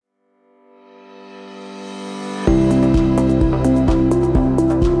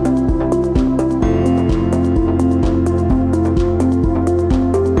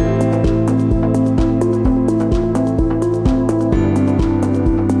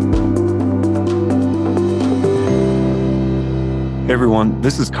Everyone,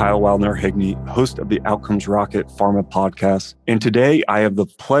 this is Kyle Wildner-Higney, host of the Outcomes Rocket Pharma podcast. And today I have the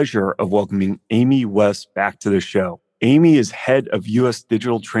pleasure of welcoming Amy West back to the show. Amy is head of U.S.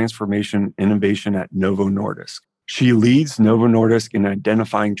 Digital Transformation Innovation at Novo Nordisk. She leads Novo Nordisk in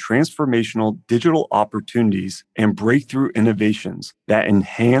identifying transformational digital opportunities and breakthrough innovations that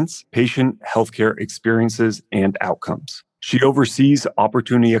enhance patient healthcare experiences and outcomes. She oversees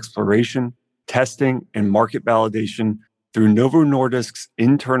opportunity exploration, testing, and market validation through Novo Nordisk's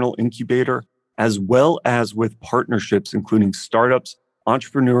internal incubator, as well as with partnerships including startups,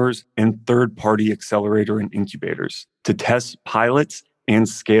 entrepreneurs, and third-party accelerator and incubators to test pilots and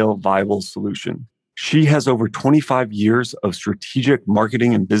scale viable solutions. She has over 25 years of strategic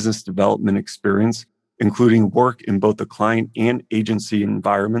marketing and business development experience, including work in both the client and agency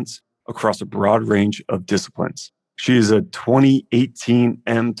environments across a broad range of disciplines. She is a 2018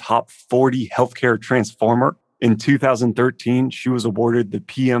 M Top 40 Healthcare Transformer. In 2013, she was awarded the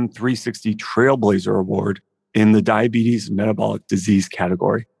PM360 Trailblazer Award in the Diabetes and Metabolic Disease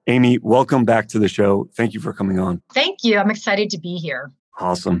category. Amy, welcome back to the show. Thank you for coming on. Thank you. I'm excited to be here.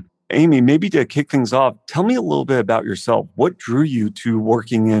 Awesome. Amy, maybe to kick things off, tell me a little bit about yourself. What drew you to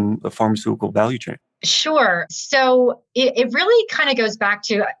working in the pharmaceutical value chain? Sure. So it really kind of goes back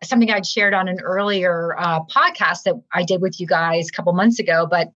to something I'd shared on an earlier podcast that I did with you guys a couple months ago,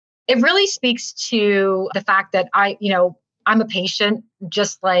 but it really speaks to the fact that I'm a patient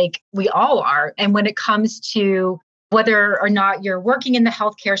just like we all are. And when it comes to whether or not you're working in the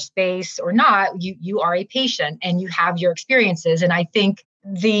healthcare space or not, you are a patient and you have your experiences. And I think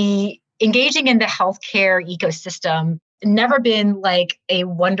the engaging in the healthcare ecosystem never been like a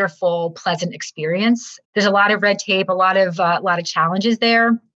wonderful, pleasant experience. There's a lot of red tape, a lot of challenges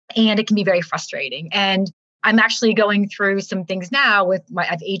there, and it can be very frustrating. And I'm actually going through some things now with I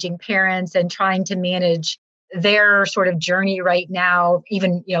have aging parents and trying to manage their sort of journey right now,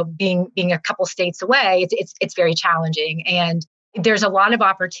 even being a couple states away, it's very challenging. And there's a lot of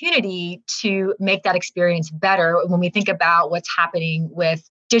opportunity to make that experience better when we think about what's happening with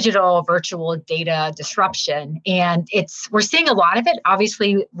digital virtual data disruption. And we're seeing a lot of it,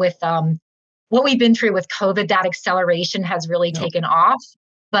 obviously, with what we've been through with COVID. That acceleration has really taken off.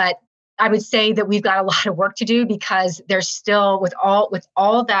 But I would say that we've got a lot of work to do because there's still, with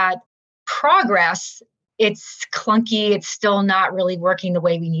all that progress, it's clunky. It's still not really working the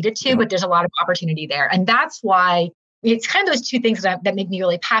way we need it to, but there's a lot of opportunity there. And that's why it's kind of those two things that make me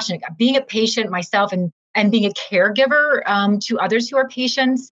really passionate. Being a patient myself and being a caregiver to others who are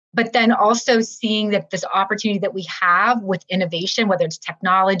patients, but then also seeing that this opportunity that we have with innovation, whether it's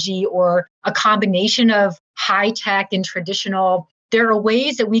technology or a combination of high tech and traditional, there are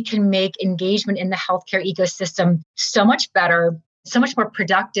ways that we can make engagement in the healthcare ecosystem so much better, so much more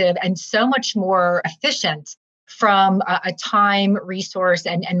productive, and so much more efficient from a time, resource,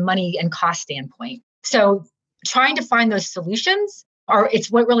 and money and cost standpoint. So trying to find those solutions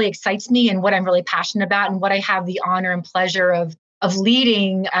it's what really excites me and what I'm really passionate about and what I have the honor and pleasure of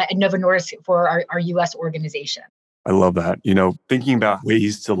leading at Novo Nordisk for our U.S. organization. I love that. Thinking about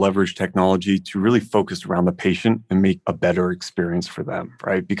ways to leverage technology to really focus around the patient and make a better experience for them,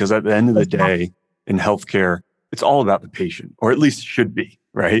 right? Because at the end of the day, in healthcare, it's all about the patient, or at least should be,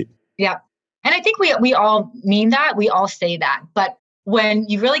 right? Yeah. And I think we all mean that. We all say that. But when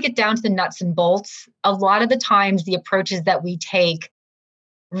you really get down to the nuts and bolts, a lot of the times the approaches that we take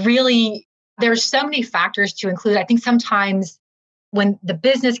really, there's so many factors to include. I think sometimes when the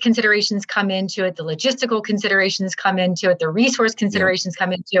business considerations come into it, the logistical considerations come into it, the resource considerations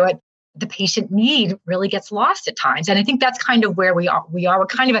come into it, the patient need really gets lost at times. And I think that's kind of where we are. We're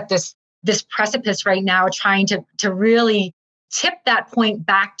kind of at this precipice right now, trying to really tip that point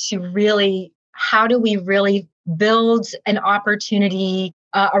back to really, how do we really build an opportunity,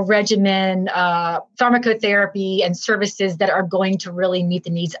 a regimen, pharmacotherapy and services that are going to really meet the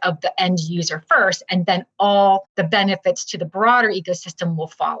needs of the end user first, and then all the benefits to the broader ecosystem will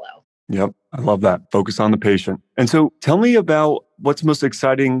follow. Yep. I love that. Focus on the patient. And so tell me about what's most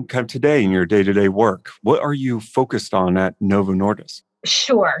exciting kind of today in your day-to-day work. What are you focused on at Novo Nordisk?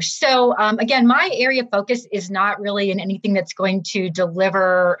 Sure. So again, my area of focus is not really in anything that's going to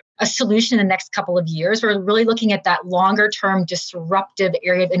deliver a solution in the next couple of years. We're really looking at that longer term disruptive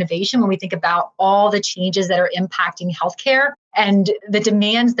area of innovation when we think about all the changes that are impacting healthcare and the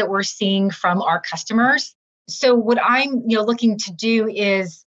demands that we're seeing from our customers. So what I'm looking to do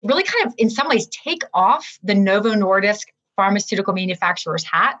is really kind of in some ways take off the Novo Nordisk pharmaceutical manufacturer's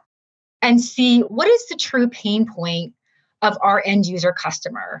hat and see what is the true pain point of our end user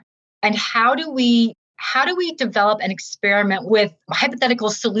customer, and how do we develop and experiment with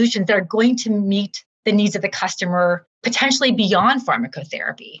hypothetical solutions that are going to meet the needs of the customer, potentially beyond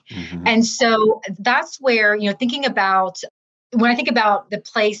pharmacotherapy. And so that's where, thinking about when I think about the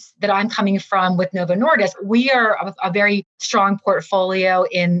place that I'm coming from with Novo Nordisk, we are a very strong portfolio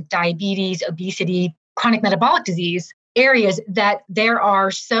in diabetes, obesity, chronic metabolic disease areas that there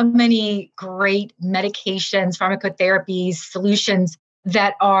are so many great medications, pharmacotherapies, solutions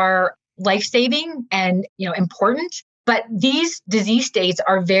that are life-saving and important. But these disease states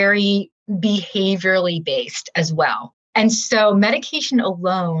are very behaviorally based as well. And so medication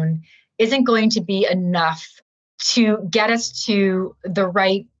alone isn't going to be enough to get us to the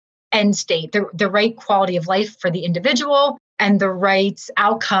right end state, the right quality of life for the individual and the right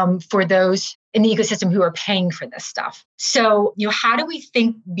outcome for those in the ecosystem who are paying for this stuff. So, how do we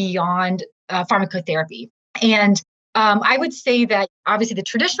think beyond pharmacotherapy? And I would say that obviously the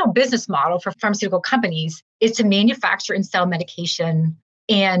traditional business model for pharmaceutical companies is to manufacture and sell medication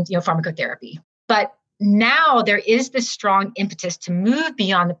and pharmacotherapy. But now there is this strong impetus to move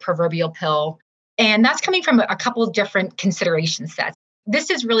beyond the proverbial pill. And that's coming from a couple of different consideration sets. This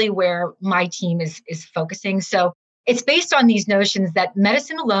is really where my team is focusing. So it's based on these notions that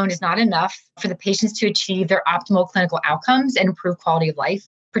medicine alone is not enough for the patients to achieve their optimal clinical outcomes and improve quality of life,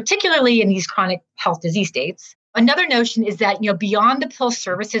 particularly in these chronic health disease states. Another notion is that, beyond the pill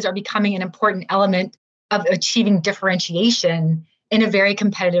services are becoming an important element of achieving differentiation in a very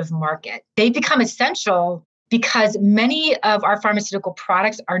competitive market. They become essential because many of our pharmaceutical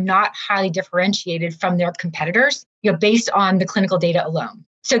products are not highly differentiated from their competitors, based on the clinical data alone.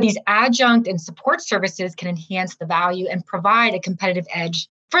 So these adjunct and support services can enhance the value and provide a competitive edge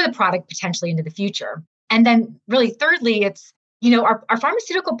for the product potentially into the future. And then really thirdly, it's, our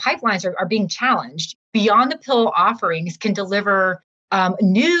pharmaceutical pipelines are being challenged. Beyond the pill offerings can deliver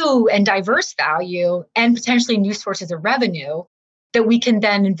new and diverse value and potentially new sources of revenue that we can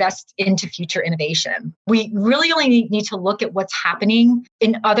then invest into future innovation. We really only need to look at what's happening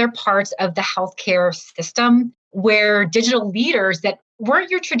in other parts of the healthcare system where digital leaders that weren't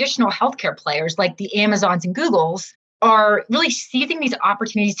your traditional healthcare players like the Amazons and Googles are really seizing these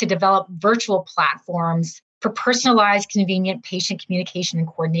opportunities to develop virtual platforms for personalized, convenient patient communication and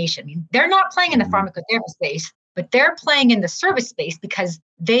coordination. I mean, they're not playing in the pharmacotherapy space, but they're playing in the service space because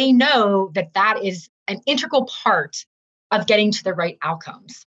they know that that is an integral part of getting to the right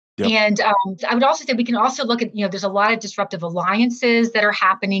outcomes. Yep. And I would also say we can also look at, there's a lot of disruptive alliances that are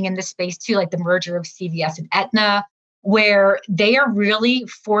happening in this space too, like the merger of CVS and Aetna, where they are really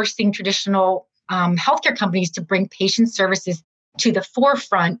forcing traditional healthcare companies to bring patient services to the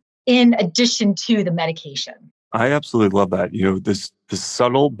forefront in addition to the medication. I absolutely love that. This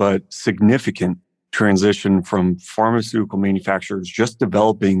subtle but significant transition from pharmaceutical manufacturers just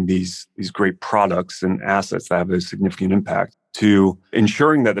developing these great products and assets that have a significant impact to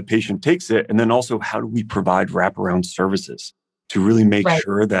ensuring that the patient takes it. And then also, how do we provide wraparound services to really make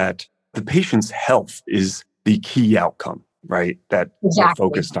sure that the patient's health is the key outcome, right? That we're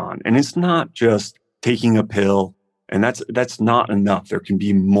focused on. And it's not just taking a pill, and that's not enough. There can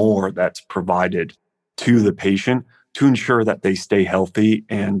be more that's provided to the patient to ensure that they stay healthy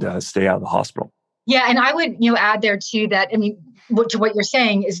and stay out of the hospital. Yeah, and I would add there too that to what you're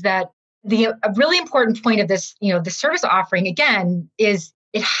saying is that a really important point of this, the service offering again is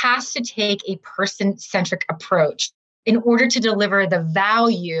it has to take a person-centric approach in order to deliver the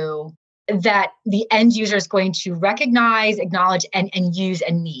value that the end user is going to recognize, acknowledge, and use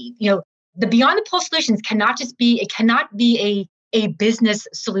and need. The beyond the pill solutions cannot be a business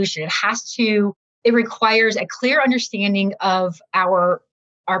solution. It requires a clear understanding of our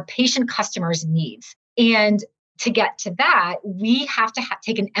patient customers' needs. And to get to that, we have to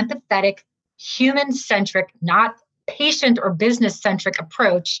take an empathetic, human-centric, not patient or business-centric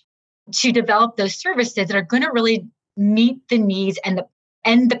approach to develop those services that are going to really meet the needs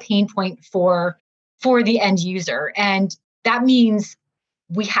and the pain point for the end user. And that means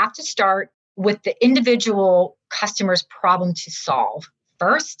we have to start with the individual customer's problem to solve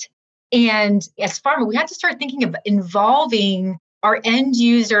first. And as Pharma, we have to start thinking of involving our end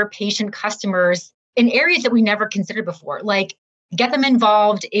user patient customers in areas that we never considered before, like get them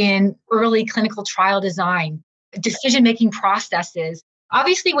involved in early clinical trial design, decision-making processes.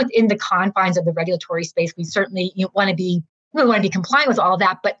 Obviously, within the confines of the regulatory space, we certainly want to be compliant with all of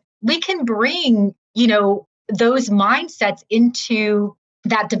that, but we can bring, those mindsets into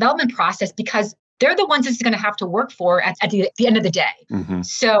that development process because they're the ones it's going to have to work for at the end of the day. Mm-hmm.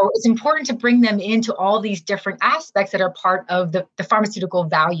 So it's important to bring them into all these different aspects that are part of the pharmaceutical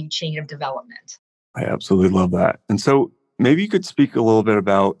value chain of development. I absolutely love that. And so maybe you could speak a little bit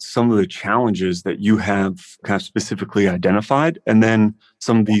about some of the challenges that you have kind of specifically identified, and then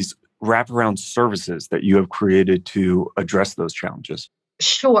some of these wraparound services that you have created to address those challenges?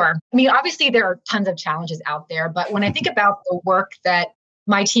 Sure. I mean, obviously, there are tons of challenges out there, but when I think about the work that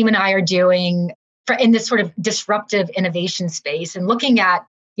my team and I are doing in this sort of disruptive innovation space and looking at,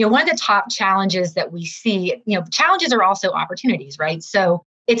 one of the top challenges that we see, challenges are also opportunities, right? So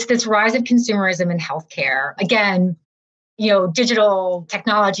it's this rise of consumerism in healthcare. Again, digital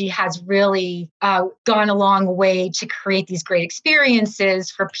technology has really gone a long way to create these great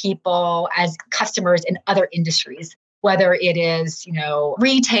experiences for people as customers in other industries, whether it is,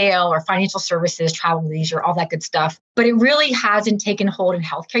 retail or financial services, travel, leisure, all that good stuff. But it really hasn't taken hold in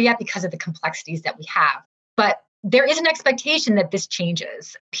healthcare yet because of the complexities that we have. But there is an expectation that this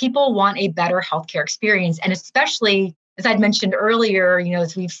changes. People want a better healthcare experience, and especially as I'd mentioned earlier,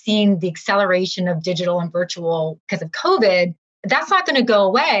 as we've seen the acceleration of digital and virtual because of COVID, that's not going to go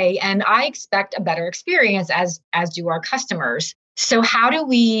away. And I expect a better experience as do our customers. So how do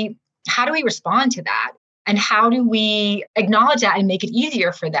we respond to that? And how do we acknowledge that and make it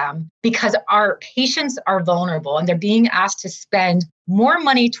easier for them? Because our patients are vulnerable and they're being asked to spend more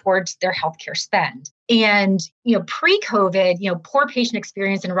money towards their healthcare spend. And, pre-COVID, poor patient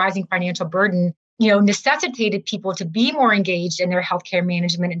experience and rising financial burden necessitated people to be more engaged in their healthcare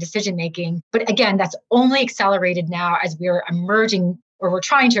management and decision making. But again, that's only accelerated now as we're emerging, or we're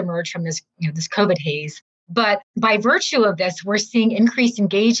trying to emerge from this, this COVID haze. But by virtue of this, we're seeing increased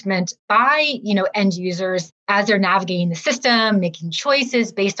engagement by, end users as they're navigating the system, making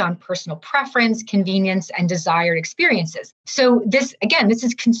choices based on personal preference, convenience, and desired experiences. So this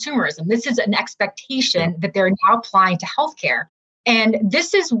is consumerism. This is an expectation that they're now applying to healthcare. And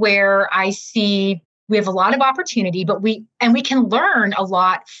this is where I see we have a lot of opportunity, but we can learn a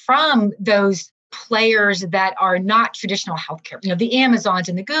lot from those players that are not traditional healthcare, the Amazons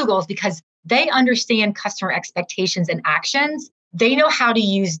and the Googles, because they understand customer expectations and actions. They know how to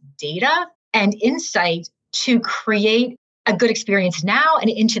use data and insight to create a good experience now and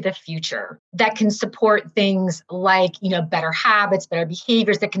into the future that can support things like, better habits, better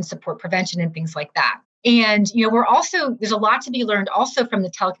behaviors, that can support prevention and things like that. And, there's a lot to be learned also from the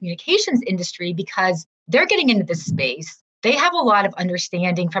telecommunications industry because they're getting into this space. They have a lot of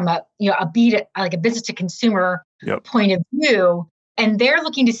understanding from a business to consumer point of view. And they're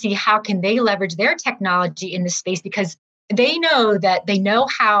looking to see how can they leverage their technology in this space because they know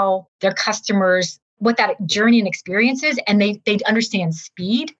how their customers, what that journey and experience is, and they understand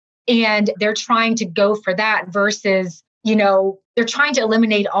speed. And they're trying to go for that versus, they're trying to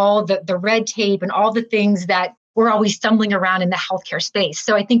eliminate all the red tape and all the things that we're always stumbling around in the healthcare space.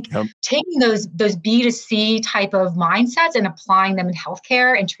 So I think taking those B2C type of mindsets and applying them in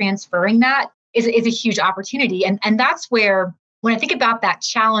healthcare and transferring that is a huge opportunity. And that's where, when I think about that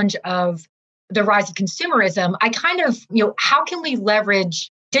challenge of the rise of consumerism, I kind of, how can we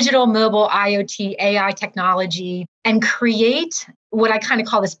leverage digital, mobile, IoT, AI technology and create what I kind of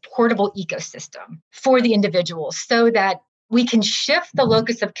call this portable ecosystem for the individual so that we can shift the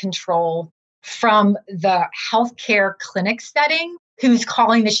locus of control from the healthcare clinic setting, who's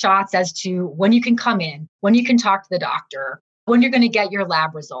calling the shots as to when you can come in, when you can talk to the doctor, when you're going to get your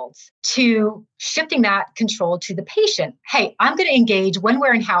lab results, to shifting that control to the patient. Hey, I'm going to engage when,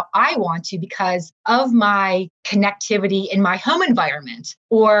 where, and how I want to because of my connectivity in my home environment,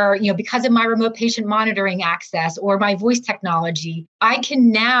 or because of my remote patient monitoring access or my voice technology. I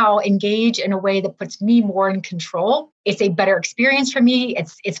can now engage in a way that puts me more in control. It's a better experience for me.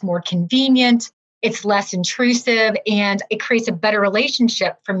 It's more convenient. It's less intrusive, and it creates a better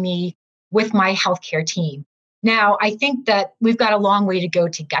relationship for me with my healthcare team. Now, I think that we've got a long way to go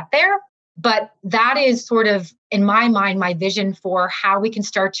to get there, but that is sort of, in my mind, my vision for how we can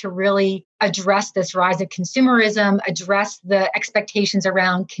start to really address this rise of consumerism, address the expectations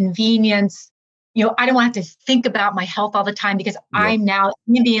around convenience. I don't want to have to think about my health all the time because I'm now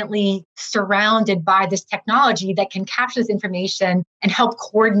immediately surrounded by this technology that can capture this information and help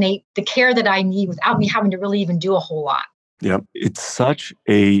coordinate the care that I need without me having to really even do a whole lot. Yeah, it's such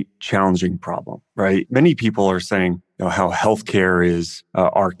a challenging problem, right? Many people are saying how healthcare is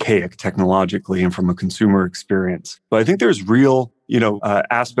archaic technologically and from a consumer experience. But I think there's real,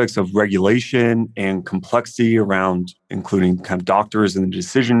 aspects of regulation and complexity around, including kind of doctors and the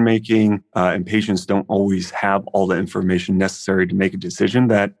decision making, and patients don't always have all the information necessary to make a decision.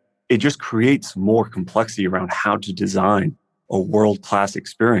 That it just creates more complexity around how to design a world-class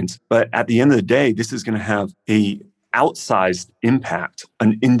experience. But at the end of the day, this is going to have a outsized impact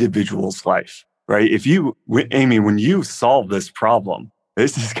on individual's life, right? Amy, when you solve this problem,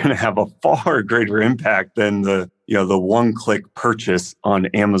 this is going to have a far greater impact than the one-click purchase on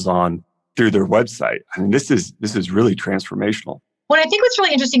Amazon through their website. I mean, this is really transformational. Well, I think what's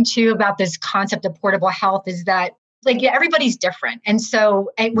really interesting too about this concept of portable health is that everybody's different. And so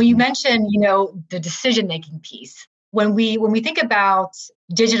when you Mhm. mention, the decision-making piece, when we think about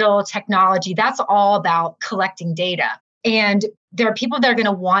digital technology, that's all about collecting data. And there are people that are going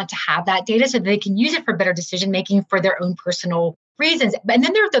to want to have that data so they can use it for better decision-making for their own personal reasons. And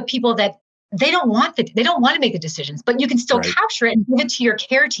then there are the people that they don't want to make the decisions, but you can still Right. capture it and give it to your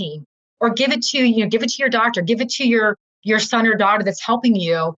care team or give it to, give it to your doctor, give it to your son or daughter that's helping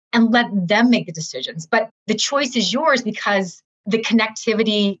you and let them make the decisions. But the choice is yours because the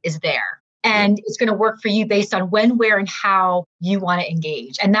connectivity is there Yep. and it's going to work for you based on when, where, and how you want to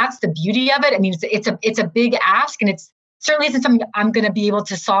engage. And that's the beauty of it. I mean, it's a big ask, and it's certainly isn't something I'm going to be able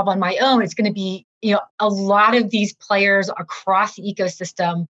to solve on my own. It's going to be, a lot of these players across the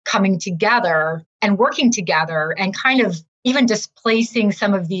ecosystem coming together and working together and kind of even displacing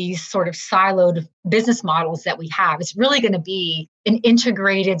some of these sort of siloed business models that we have. It's really going to be an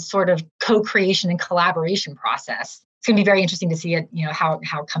integrated sort of co-creation and collaboration process. It's going to be very interesting to see it, how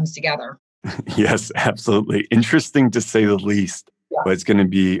it comes together. Yes, absolutely. Interesting to say the least, Yeah. but it's going to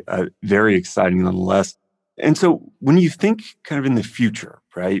be very exciting nonetheless. And so when you think kind of in the future,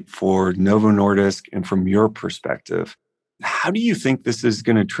 right, for Novo Nordisk and from your perspective, how do you think this is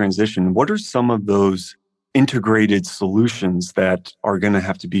going to transition? What are some of those integrated solutions that are going to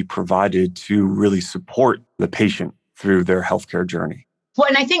have to be provided to really support the patient through their healthcare journey? Well,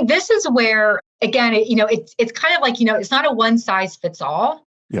 and I think this is where, again, it's kind of like, it's not a one size fits all,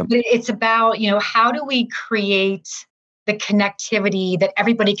 Yep. but it's about, how do we create the connectivity that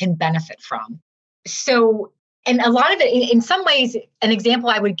everybody can benefit from? So, and a lot of it, in some ways, an example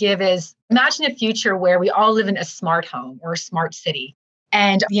I would give is imagine a future where we all live in a smart home or a smart city,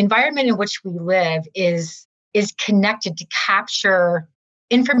 and the environment in which we live is connected to capture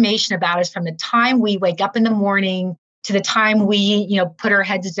information about us from the time we wake up in the morning to the time we, put our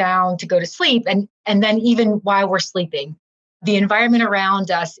heads down to go to sleep, and then even while we're sleeping. The environment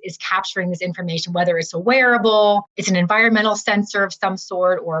around us is capturing this information, whether it's a wearable, it's an environmental sensor of some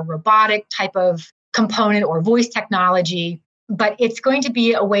sort, or a robotic type of component or voice technology. But it's going to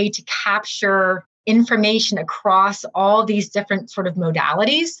be a way to capture information across all these different sort of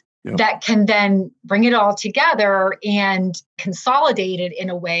modalities Yep. that can then bring it all together and consolidate it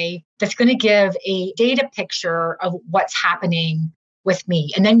in a way that's going to give a data picture of what's happening with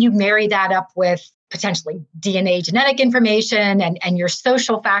me. And then you marry that up with potentially DNA genetic information and your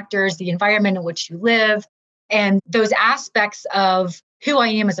social factors, the environment in which you live, and those aspects of who I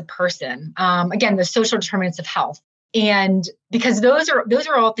am as a person. Again, the social determinants of health. And because those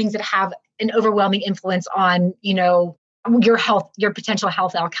are all things that have an overwhelming influence on, your health, your potential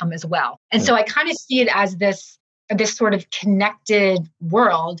health outcome as well. And so I kind of see it as this sort of connected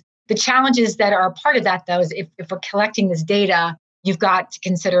world. The challenges that are a part of that, though, is if we're collecting this data, you've got to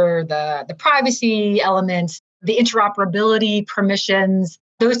consider the privacy elements, the interoperability permissions,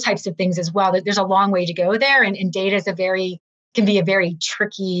 those types of things as well. There's a long way to go there, and data is can be a very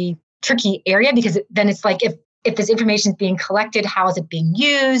tricky area, because then it's like if this information is being collected, how is it being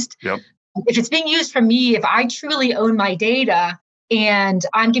used? Yep. If it's being used for me, if I truly own my data and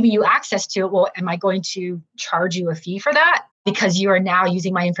I'm giving you access to it, well, am I going to charge you a fee for that because you are now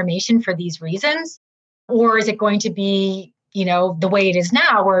using my information for these reasons? Or is it going to be, the way it is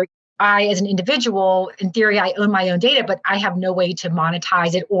now, where I, as an individual, in theory, I own my own data, but I have no way to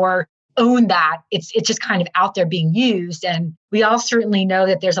monetize it or own that. It's just kind of out there being used. And we all certainly know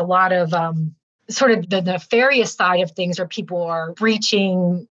that there's a lot of sort of the nefarious side of things where people are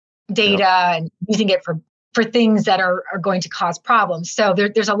breaching Yep. data and using it for things that are going to cause problems. So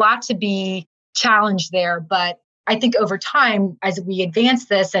there's a lot to be challenged there. But I think over time, as we advance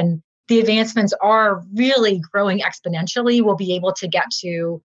this and the advancements are really growing exponentially, we'll be able to get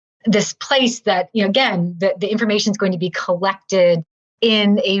to this place that, again, the information is going to be collected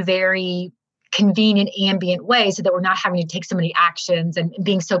in a very convenient, ambient way so that we're not having to take so many actions and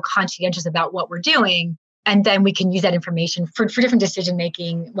being so conscientious about what we're doing. And then we can use that information for different decision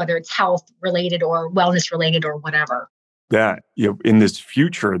making, whether it's health related or wellness related or whatever. That, in this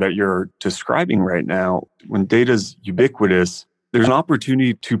future that you're describing right now, when data's ubiquitous, there's an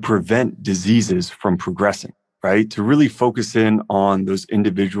opportunity to prevent diseases from progressing, right? To really focus in on those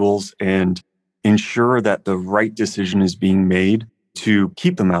individuals and ensure that the right decision is being made to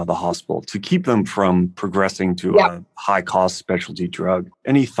keep them out of the hospital, to keep them from progressing to Yeah. a high cost specialty drug.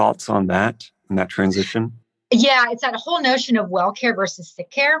 Any thoughts on that and that transition? Yeah, it's that whole notion of well care versus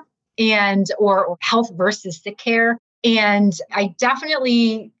sick care and or health versus sick care. And I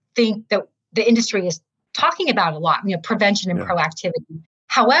definitely think that the industry is talking about a lot, prevention and Yeah. proactivity.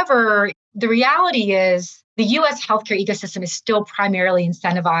 However, the reality is the US healthcare ecosystem is still primarily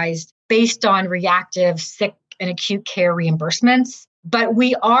incentivized based on reactive, sick, and acute care reimbursements. But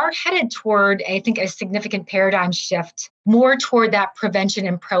we are headed toward, I think, a significant paradigm shift more toward that prevention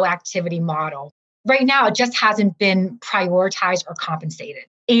and proactivity model. Right now, it just hasn't been prioritized or compensated.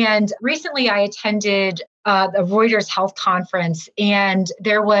 And recently, I attended a Reuters health conference, and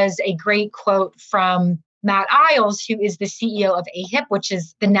there was a great quote from Matt Iles, who is the CEO of AHIP, which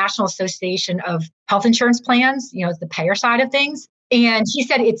is the National Association of Health Insurance Plans, the payer side of things. And he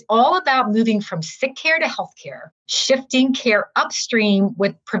said it's all about moving from sick care to healthcare, shifting care upstream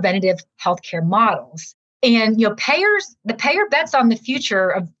with preventative healthcare models. And the payer bets on the future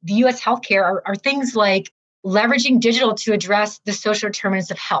of the US healthcare are things like leveraging digital to address the social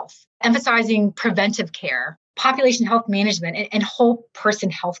determinants of health, emphasizing preventive care, population health management, and whole person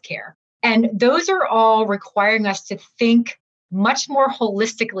healthcare. And those are all requiring us to think much more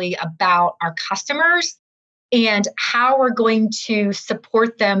holistically about our customers and how we're going to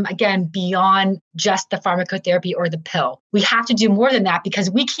support them, again, beyond just the pharmacotherapy or the pill. We have to do more than that because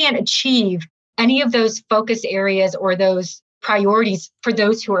we can't achieve any of those focus areas or those priorities for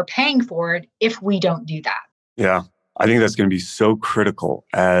those who are paying for it if we don't do that. Yeah. I think that's going to be so critical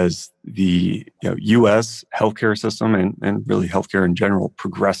as the U.S. healthcare system and really healthcare in general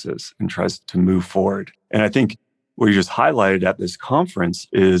progresses and tries to move forward. And I think what you just highlighted at this conference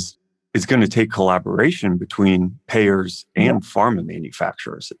is it's going to take collaboration between payers and pharma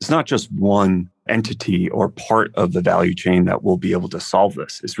manufacturers. It's not just one entity or part of the value chain that will be able to solve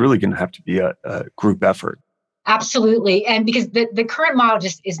this. It's really going to have to be a group effort. Absolutely. And because the current model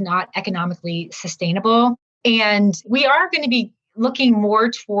just is not economically sustainable. And we are going to be looking more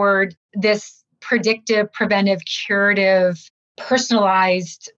toward this predictive, preventive, curative,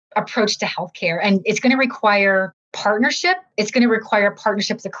 personalized approach to healthcare. And it's going to require partnership. It's going to require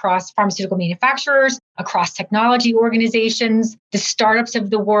partnerships across pharmaceutical manufacturers, across technology organizations, the startups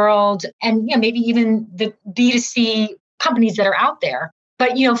of the world, and maybe even the B2C companies that are out there.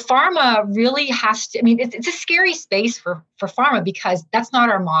 But pharma really has to, it's a scary space for pharma because that's not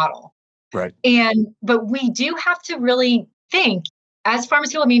our model. Right. But we do have to really think as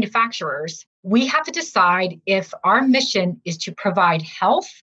pharmaceutical manufacturers, we have to decide if our mission is to provide health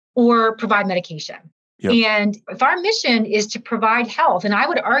or provide medication. Yep. And if our mission is to provide health, and I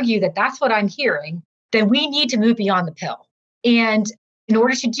would argue that that's what I'm hearing, then we need to move beyond the pill. And in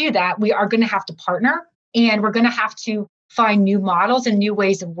order to do that, we are going to have to partner and we're going to have to find new models and new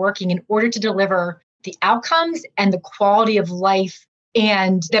ways of working in order to deliver the outcomes and the quality of life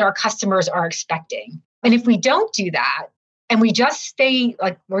and that our customers are expecting. And if we don't do that, and we just stay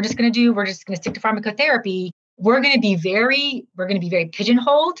like, we're just going to stick to pharmacotherapy, we're going to be very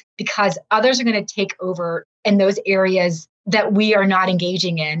pigeonholed because others are going to take over in those areas that we are not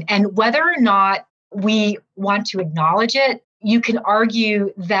engaging in. And whether or not we want to acknowledge it, you can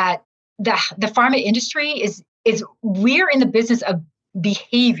argue that the pharma industry is we're in the business of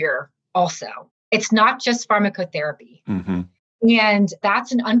behavior also. It's not just pharmacotherapy. Mm-hmm. And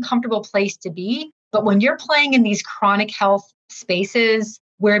that's an uncomfortable place to be. But when you're playing in these chronic health spaces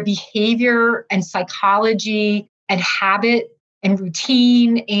where behavior and psychology and habit and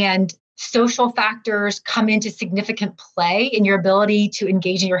routine and social factors come into significant play in your ability to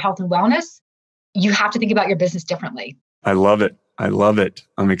engage in your health and wellness, you have to think about your business differently. I love it.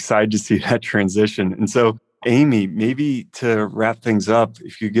 I'm excited to see that transition. And so, Amy, maybe to wrap things up,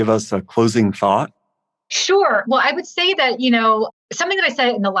 if you give us a closing thought. Sure. Well, I would say that, something that I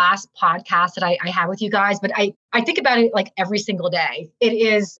said in the last podcast that I had with you guys, but I think about it like every single day. It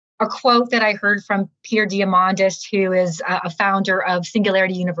is a quote that I heard from Peter Diamandis, who is a founder of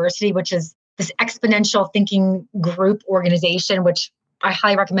Singularity University, which is this exponential thinking group organization, which I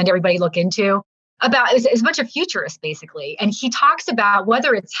highly recommend everybody look into. About is a bunch of futurists, basically. And he talks about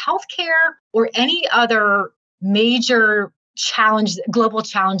whether it's healthcare or any other major challenge, global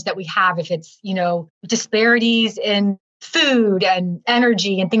challenge that we have, if it's, disparities in food and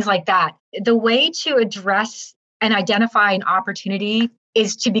energy and things like that. The way to address and identify an opportunity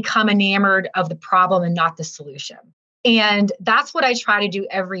is to become enamored of the problem and not the solution. And that's what I try to do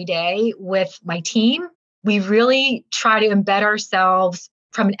every day with my team. We really try to embed ourselves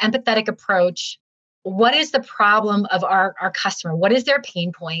from an empathetic approach. What is the problem of our customer? What is their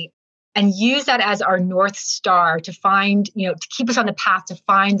pain point? And use that as our North Star to find, to keep us on the path to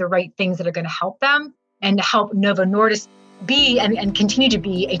find the right things that are going to help them and to help Novo Nordisk be and continue to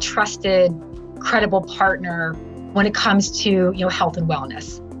be a trusted, credible partner when it comes to, health and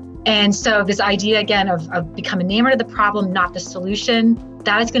wellness. And so this idea, again, of becoming enamored of the problem, not the solution,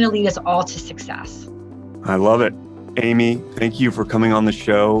 that is going to lead us all to success. I love it. Amy, thank you for coming on the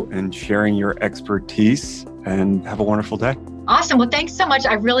show and sharing your expertise, and have a wonderful day. Awesome. Well, thanks so much.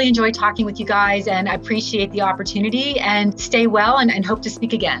 I really enjoyed talking with you guys, and I appreciate the opportunity, and stay well and hope to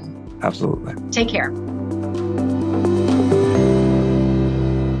speak again. Absolutely. Take care.